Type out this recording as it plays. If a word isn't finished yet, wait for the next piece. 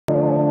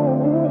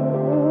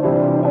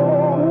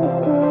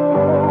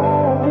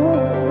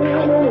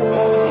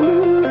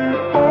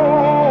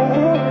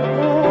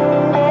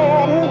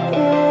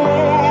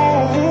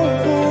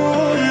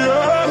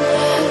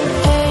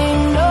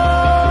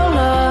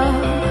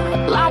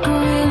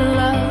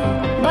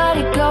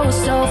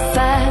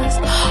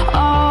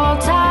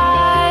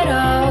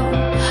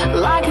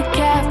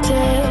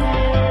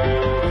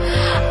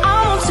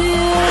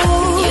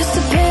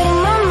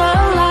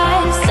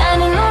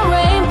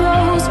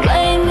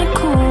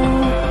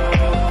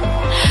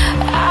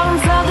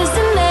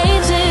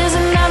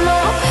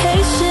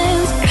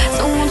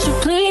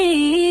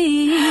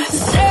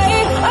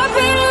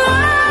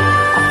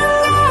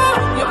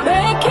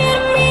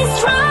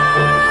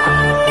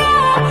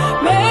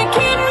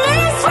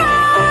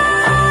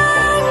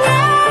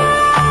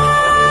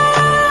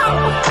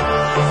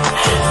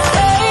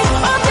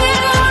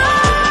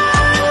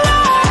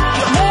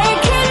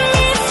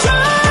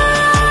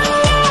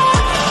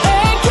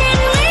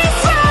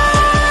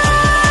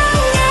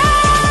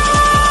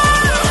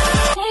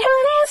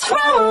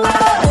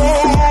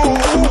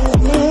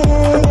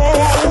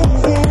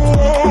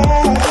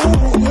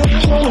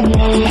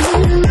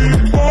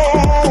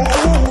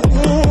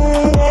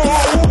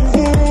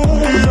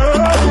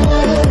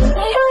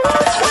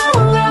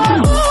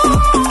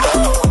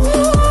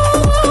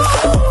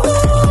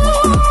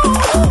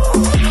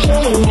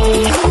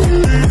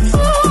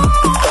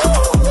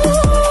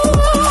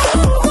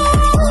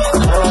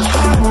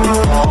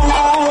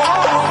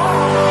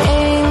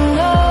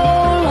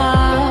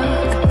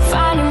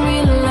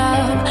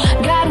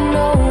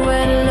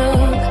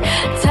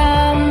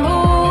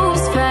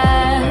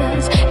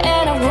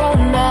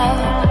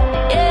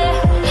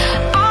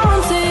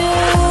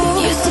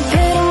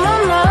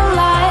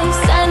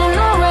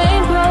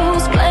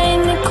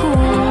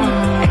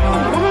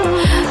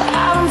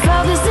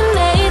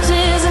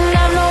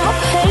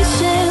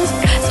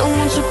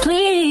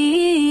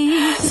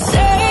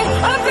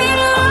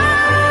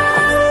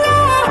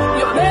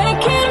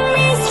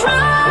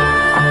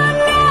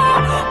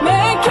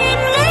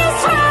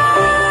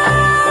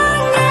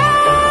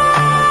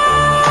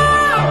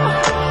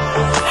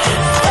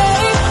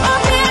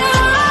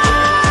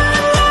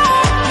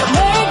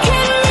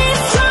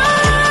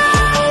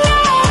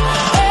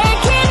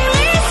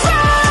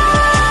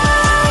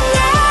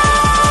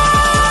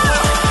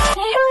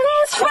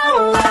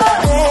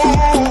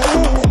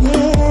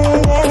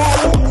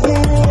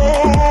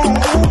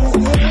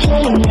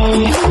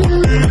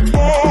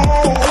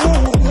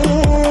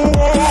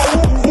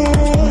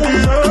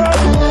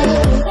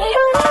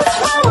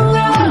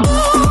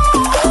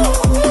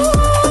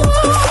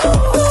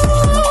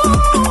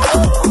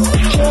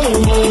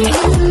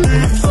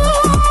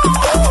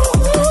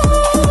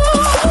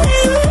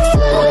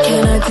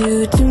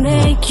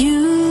like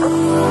you.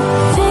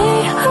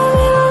 They hurt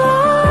me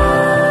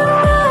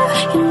longer.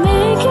 You're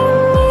making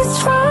me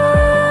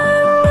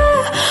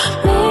stronger,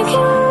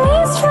 making me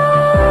stronger.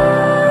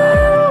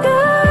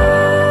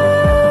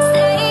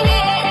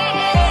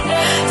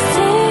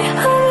 Stay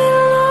hurt me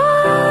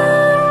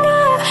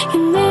longer.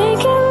 You're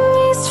making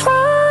me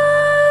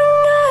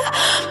stronger,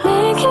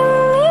 making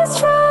me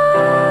stronger.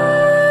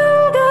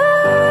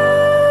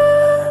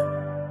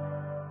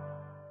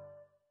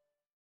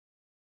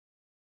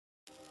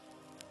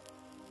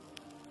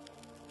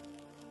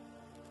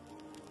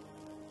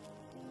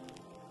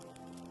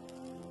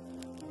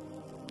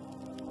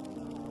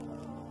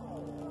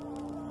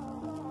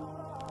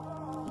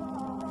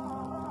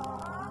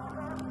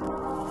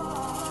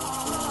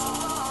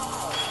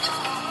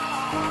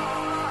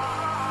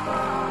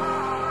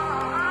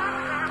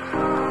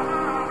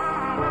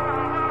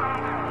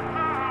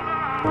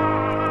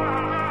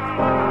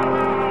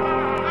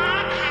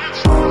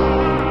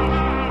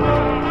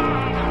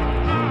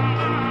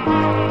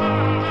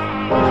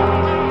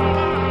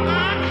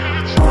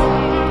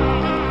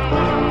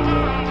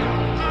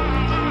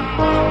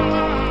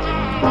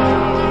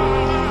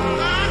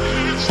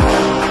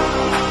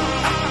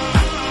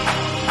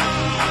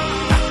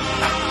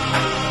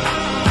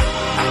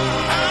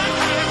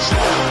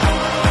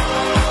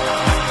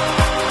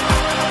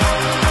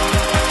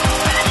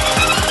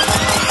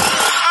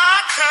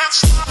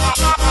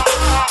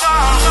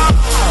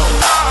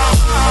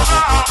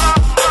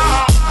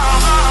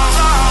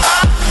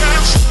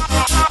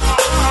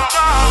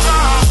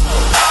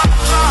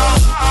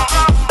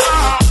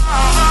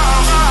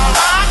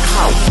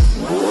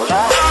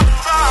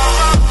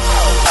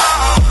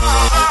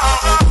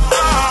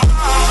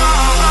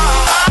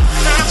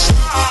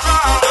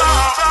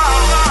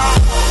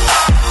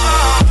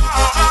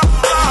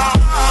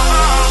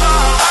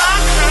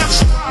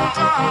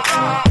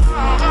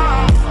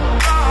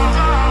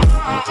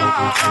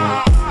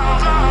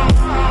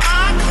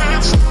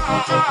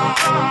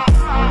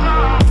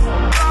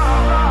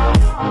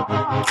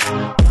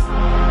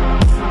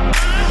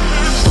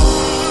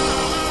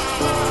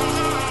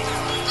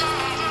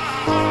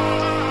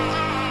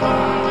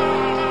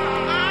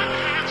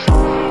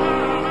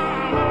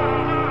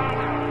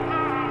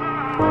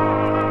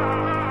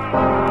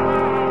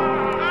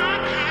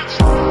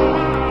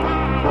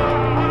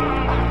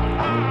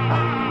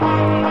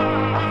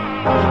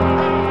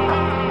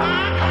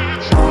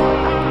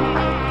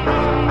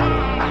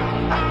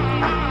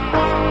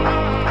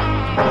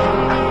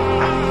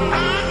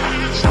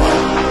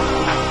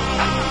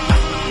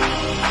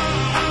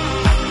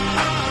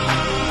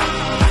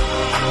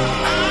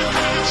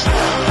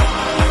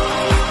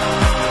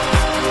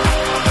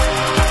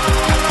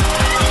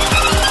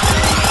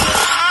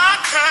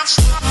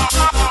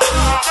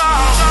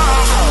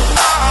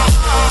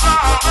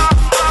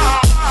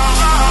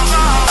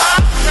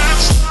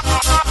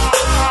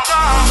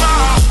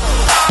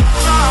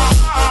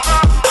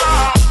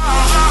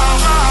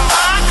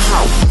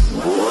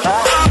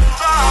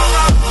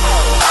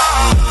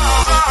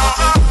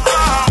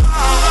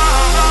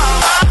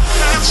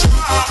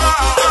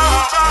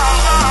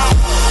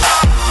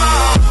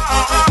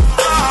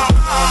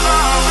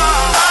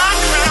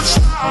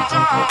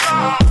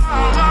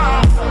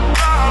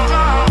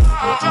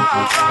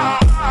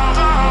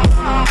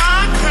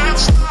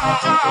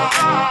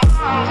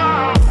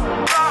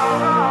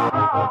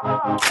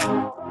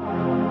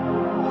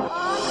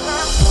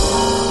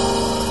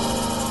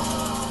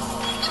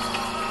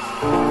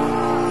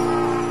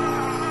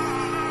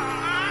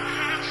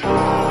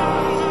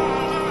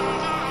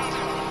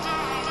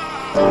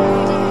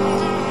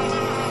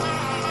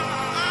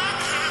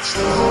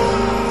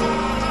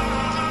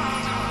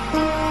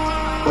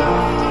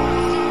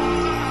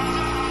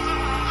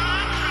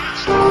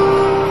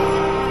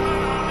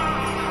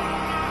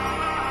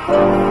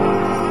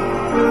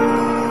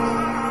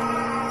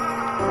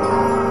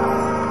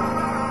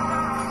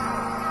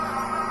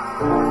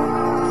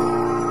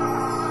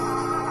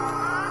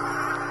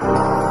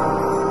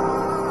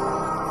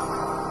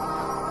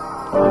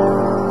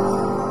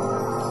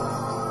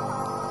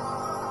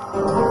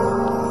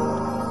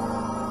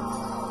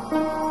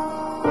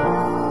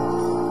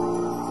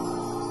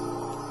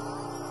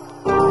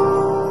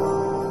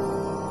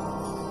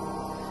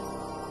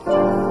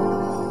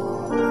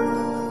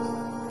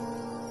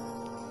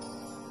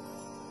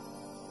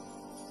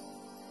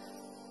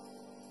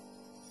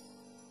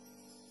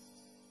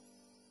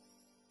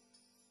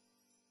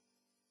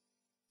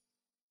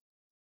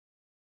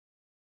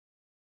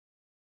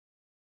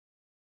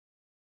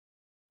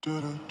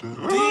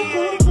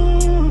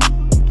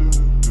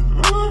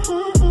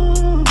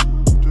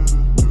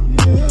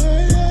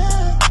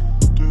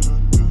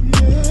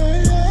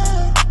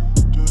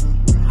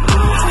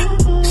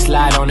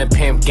 Slide on the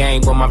pimp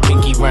gang with my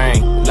pinky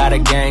ring. Lot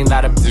of gang,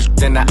 lot of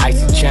then the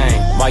icy chain.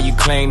 While you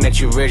claim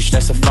that you rich,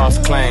 that's a false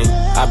claim.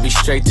 I be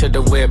straight to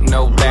the whip,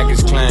 no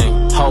baggage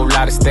claim. Whole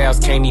lot of styles,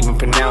 can't even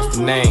pronounce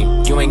the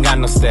name. You ain't got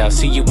no style,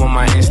 see you on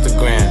my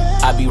Instagram.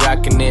 I be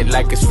rocking it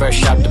like it's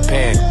fresh out the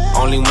pan.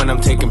 Only when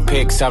I'm taking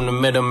pics, I'm the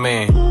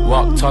middleman.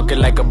 Walk talking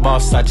like a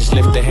boss, I just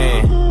lift a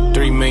hand.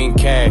 3 million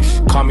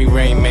cash, call me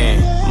Rain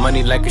Man.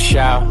 Money like a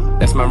shower,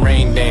 that's my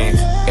rain dance.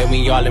 And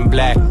we all in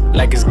black,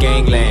 like it's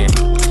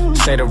gangland.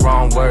 Say the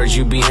wrong words,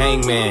 you be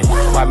hangman.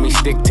 Why me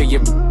stick to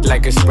your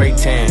like a spray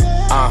tan?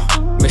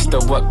 Mister,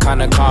 what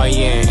kind of car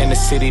you in the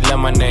city, love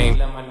my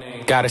name.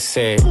 Gotta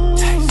say it.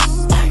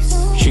 Taste,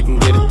 taste. She can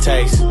get a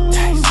taste.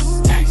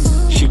 Taste,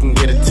 taste. She can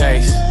get a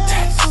taste.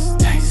 Taste,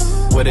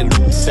 taste. What it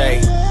say?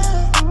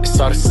 It's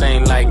all the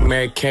same like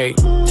Mary Kate.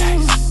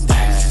 Taste,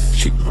 taste.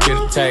 She can get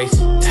a taste.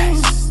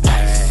 Taste,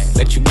 taste.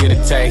 Let you get a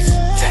taste.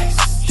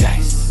 Taste,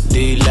 taste. Do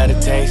you love the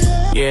taste?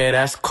 Yeah,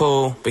 that's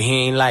cool, but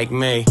he ain't like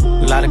me.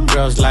 A lot of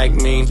girls like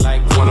me,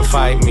 wanna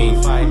fight me.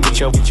 Get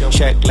your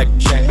check like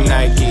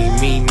Nike.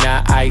 Me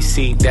not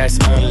icy, that's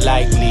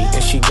unlikely.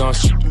 And she gon'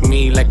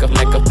 me like a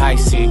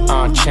Pisces.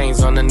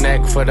 Chains on the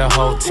neck for the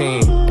whole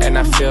team. And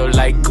I feel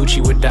like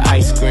Gucci with the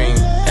ice cream.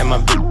 And my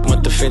bitch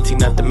want the Fenty,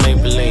 not the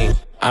Maybelline.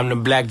 I'm the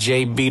black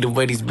JB, the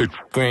way these bitch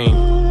green.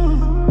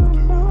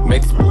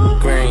 Make this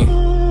green.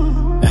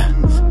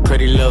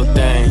 Pretty little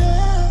thing.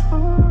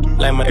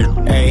 Like my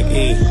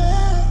AE.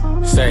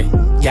 Say,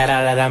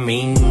 yada that I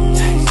mean.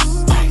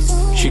 Taste,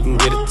 taste. She can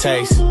get a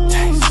taste.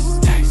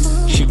 Taste,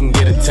 taste. She can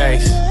get a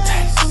taste.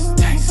 Taste,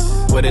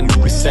 taste. What a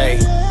nigga say?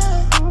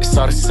 It's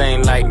all the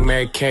same like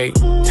Mary Kate.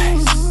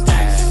 Taste,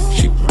 taste.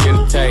 She can get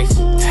a taste.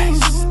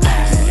 Taste,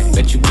 taste.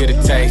 Let you get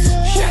a taste.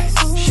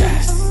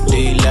 Do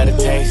you love the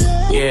taste?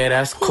 Yeah,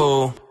 that's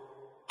cool.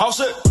 All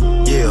set.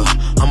 Yeah,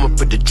 I'ma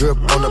put the drip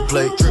on the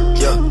plate.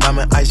 Yeah,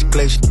 diamond ice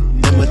glaze,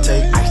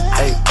 imitate.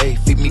 Hey, hey,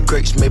 feed me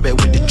grapes, maybe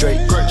with the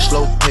Drake.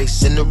 Slow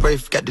pace in the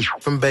rave, got the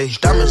from base.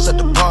 Diamonds at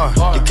the bar,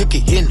 the cookie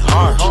hitting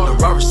hard.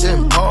 The Robert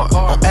sitting par,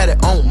 I'm at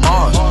it on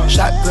Mars.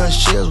 Shotgun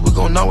shells, we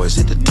gon' always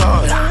hit the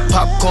tar.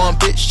 Popcorn,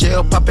 bitch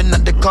shell, popping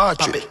out the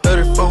cartridge.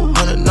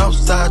 3400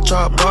 outside,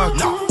 char bar.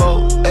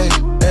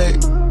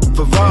 488.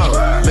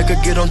 Ferrari. Make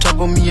her get on top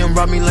of me and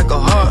rob me like a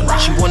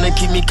heart. She wanna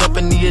keep me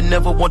company and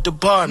never want to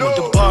bar me.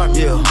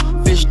 Yeah,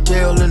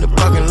 fishtail in the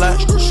parking lot.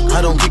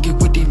 I don't kick it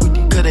with these,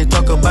 cause they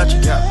talk about you.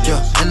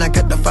 Yeah, and I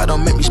got the fight,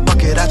 don't make me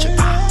spark it at you.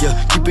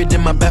 Yeah, keep it in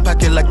my back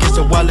pocket like it's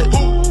a wallet.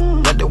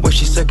 Like the way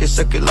she suck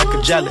it like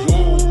a jelly.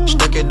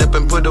 Stuck it up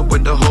and put it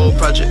with the whole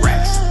project.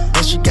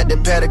 And she got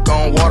that paddock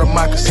on water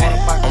moccasin.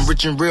 I'm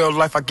rich in real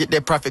life, I get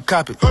that profit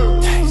copy.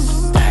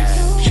 Taste,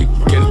 taste. She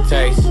can get a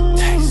taste.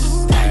 Taste.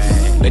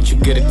 Let you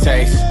get a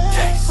taste.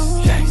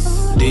 Taste,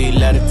 taste. Do you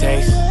love the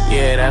taste?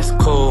 Yeah, that's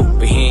cool,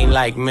 but he ain't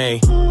like me.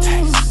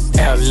 Taste,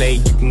 LA,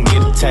 you can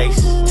get a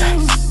taste.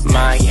 Taste.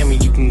 Miami,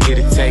 you can get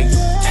a taste.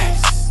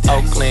 Taste.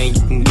 Oakland,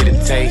 you can get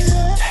a taste.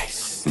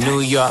 Taste.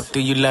 New York, do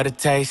you love the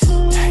taste?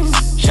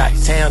 Taste.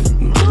 Chi-Town, you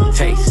can get a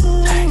taste.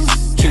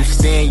 Taste.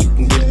 Houston, you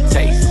can get a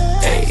taste.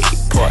 Hey,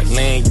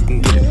 Portland, you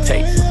can get a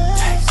taste.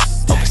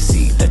 Taste.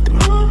 Overseas, let them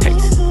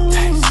taste.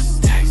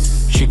 Taste.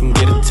 Taste. She can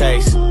get a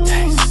taste.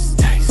 Taste.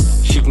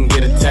 She can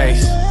get a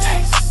taste.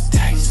 Taste,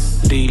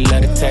 taste. Do you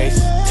love the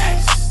taste?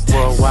 Taste.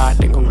 Worldwide,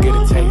 they gon' get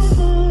a taste.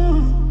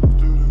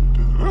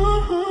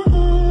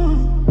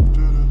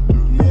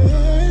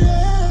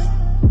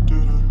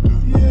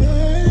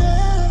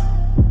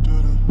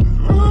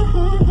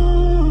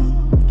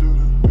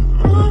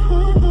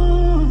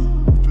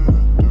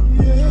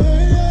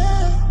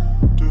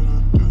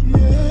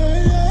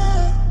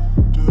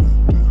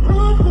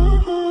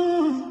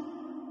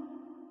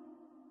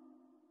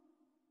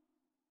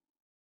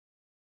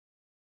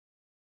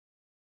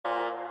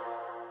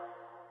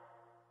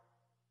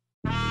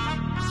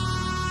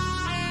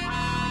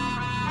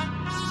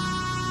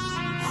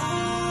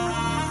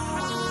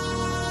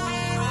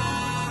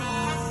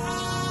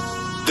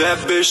 That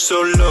bitch so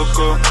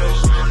loco,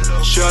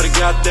 shorty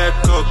got that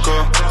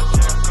coco.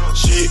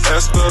 She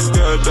asked for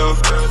good though,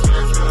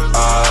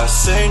 I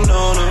say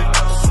no no.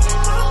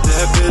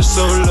 That bitch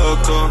so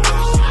loco,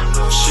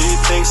 she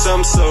thinks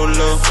I'm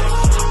solo.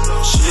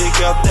 She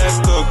got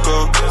that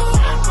coco,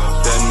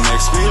 that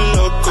makes me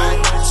loco,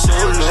 so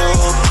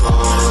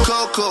loco.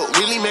 Coco,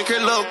 really make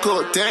her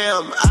loco,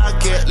 damn. I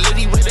get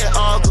litty when it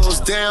all goes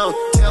down.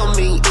 Tell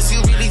me, is you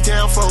really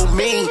down for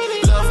me?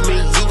 Love me,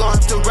 you gon'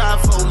 have to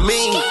ride for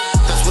me.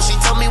 That's what she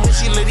told me when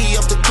she litty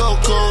up the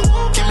coco.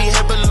 Give me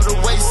head below the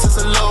waist, it's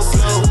a low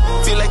blow.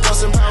 Feel like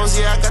Austin Powers,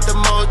 yeah, I got the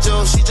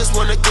mojo. She just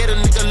wanna get a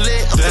nigga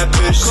lit. That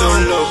bitch so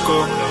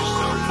loco,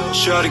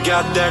 shorty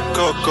got that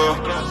coco.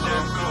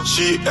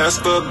 She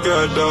asked for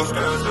good though,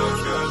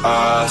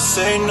 I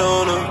say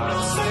no no.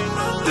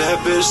 That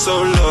bitch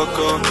so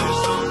loco,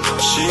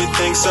 she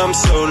thinks I'm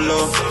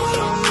solo.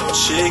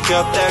 She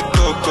got that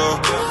coco,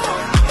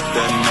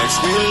 that makes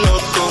me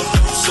loco,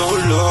 so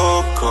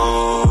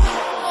loco.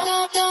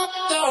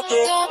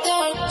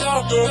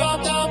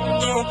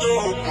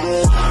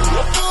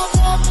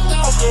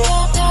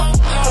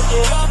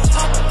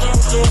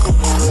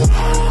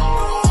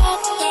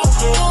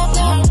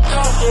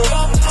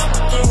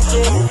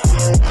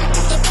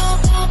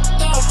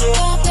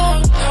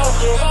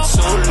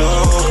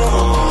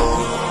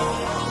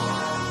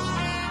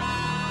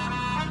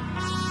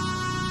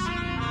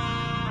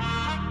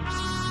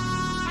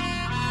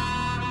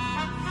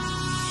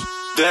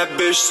 That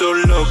bitch so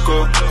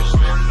loco.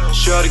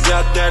 Shorty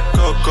got that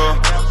coco.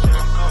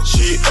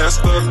 She asked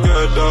for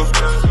good though.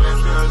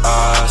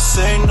 I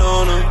say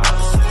no, no.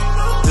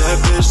 That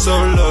bitch so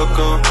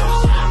loco.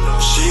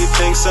 She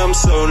thinks I'm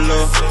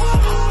solo.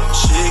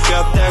 She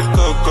got that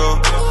coco.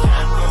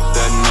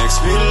 That makes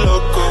me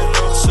loco,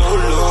 so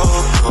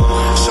loco.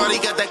 Shorty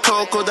got that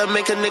coco that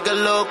make a nigga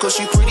loco.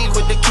 She pretty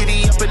with the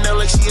kitty up and down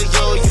like she a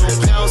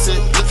yo-yo. Bounce it,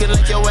 looking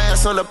like your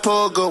ass on a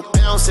pogo.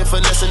 Bounce it,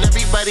 finessing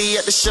everybody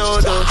at the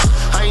shoulder.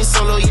 I ain't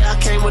solo, yeah, I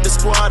came with the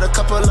squad. A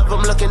couple of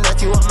them looking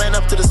at you, I man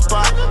up to the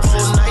spot.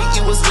 Whole night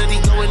you was litty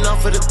going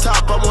off at the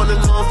top. I wanna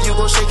know if you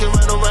gon' shake it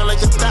right around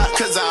like a thot.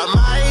 Cause I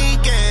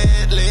might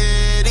get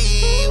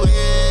litty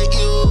with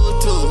you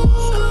too.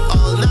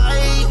 All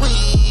night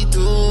we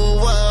do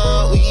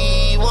what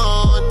we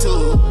want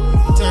to.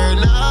 Turn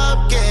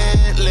up,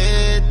 get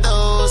lit,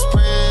 those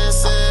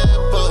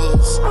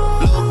principles.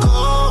 Loco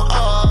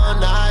all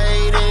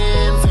night,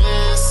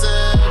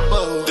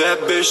 invincible. That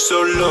bitch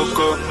so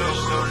loco.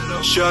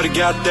 Shorty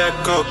got that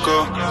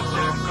coco.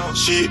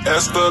 She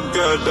asked for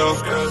good though.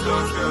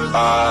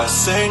 I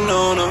say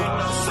no, no.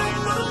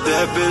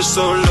 That bitch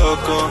so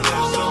loco.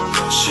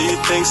 She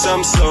thinks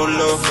I'm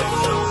solo.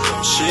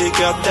 She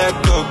got that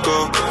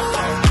coco.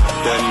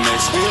 That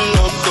makes me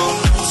loco,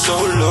 so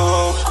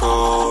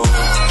loco.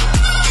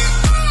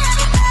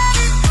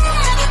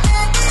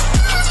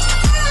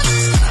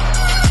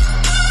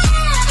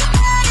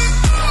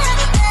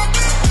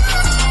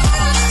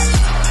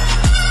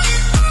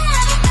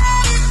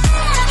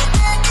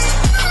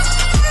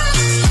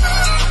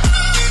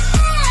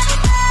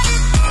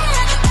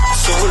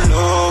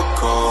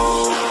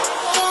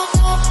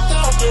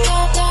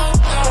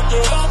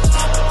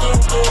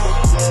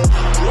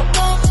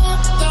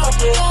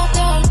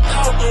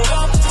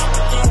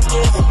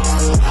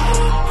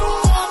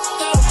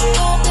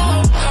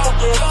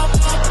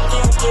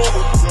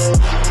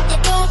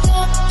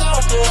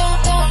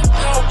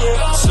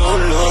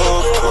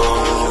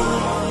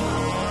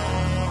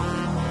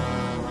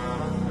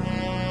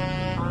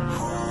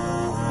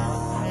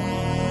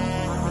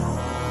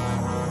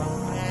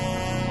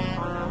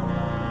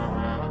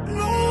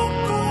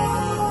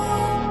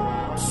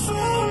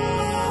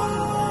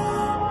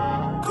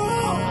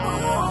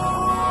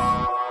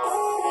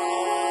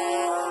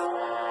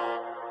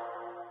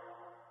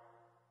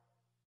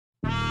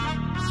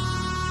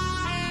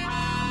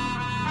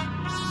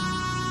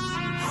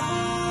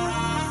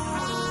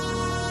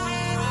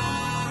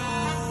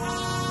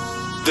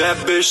 That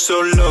bitch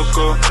so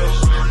loco.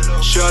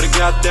 Shorty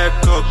got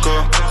that coco.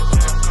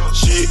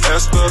 She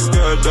asked for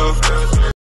good though.